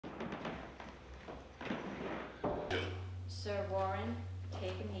Sir Warren,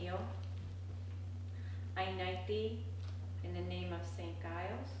 take and kneel. I knight thee in the name of St.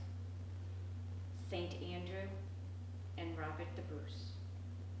 Giles, St. Andrew, and Robert the Bruce.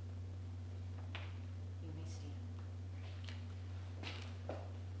 You may stand.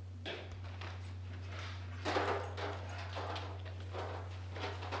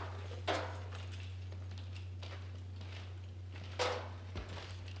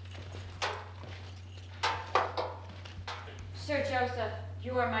 Sir Joseph,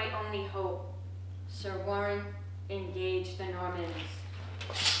 you are my only hope. Sir Warren, engage the Normans.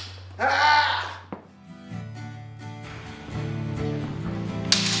 Ah!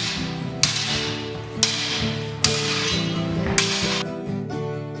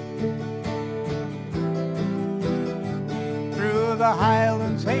 Through the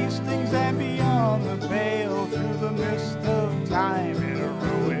Highlands, Hastings, and beyond the Vale, through the mist of time in a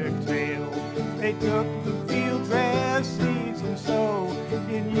heroic tale, they took the fields as seeds, and so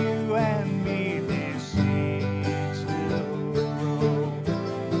in you and me these seeds still grow.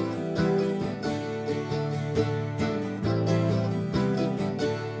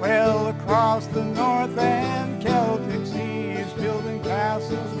 Well, across the North and Celtic seas, building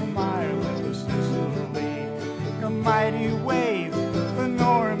castles from Ireland to Sicily, a mighty wave, the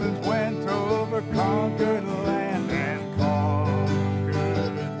Normans went over, conquered land and conquered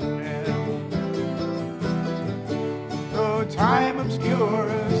men. Though time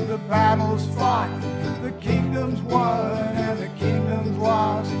obscures the battles fought, the kingdoms won and the kingdoms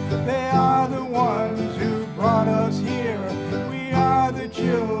lost, they are the ones who brought us here. We are the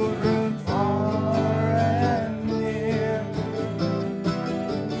children far and near.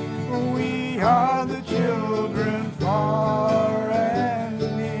 We are the children far and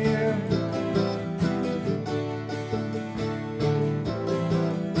near.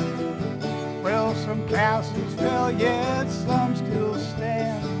 Well, some castles fell, yet some still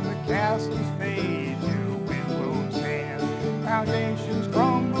stand. The castles fade to wind-blown sand. Foundations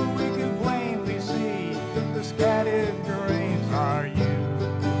crumble, we can plainly see. The scattered grains are you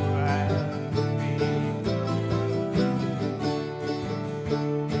and me.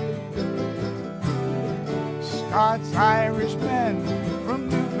 Scots, Irishmen,